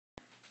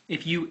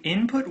If you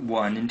input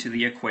 1 into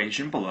the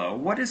equation below,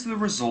 what is the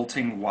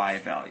resulting y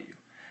value?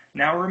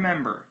 Now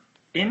remember,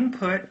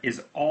 input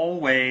is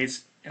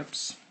always,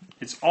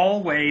 it's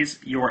always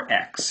your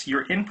x.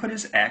 Your input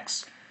is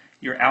x,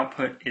 your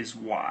output is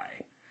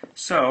y.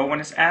 So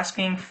when it's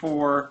asking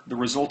for the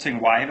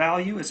resulting y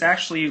value, it's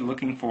actually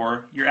looking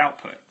for your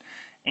output.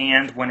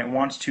 And when it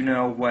wants to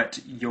know what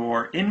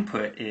your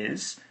input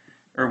is,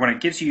 or when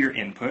it gives you your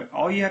input,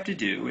 all you have to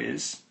do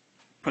is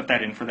put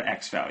that in for the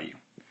x value.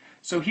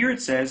 So here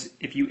it says,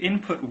 if you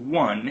input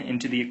 1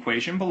 into the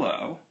equation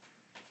below,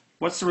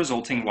 what's the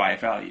resulting y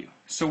value?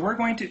 So we're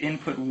going to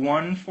input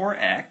 1 for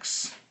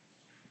x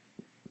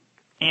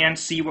and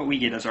see what we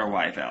get as our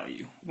y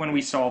value. When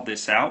we solve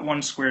this out,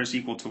 1 squared is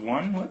equal to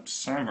 1.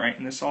 Whoops, I'm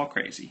writing this all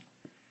crazy.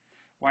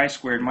 Y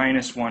squared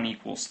minus 1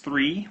 equals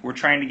 3. We're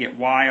trying to get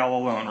y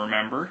all alone,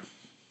 remember?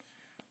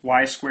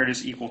 Y squared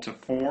is equal to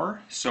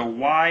 4, so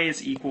y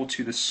is equal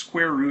to the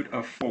square root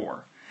of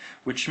 4.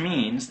 Which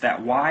means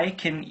that y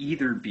can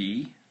either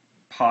be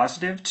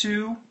positive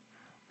 2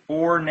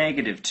 or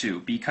negative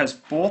 2, because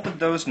both of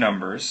those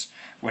numbers,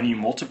 when you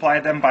multiply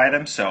them by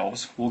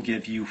themselves, will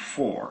give you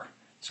 4.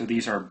 So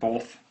these are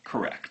both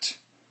correct.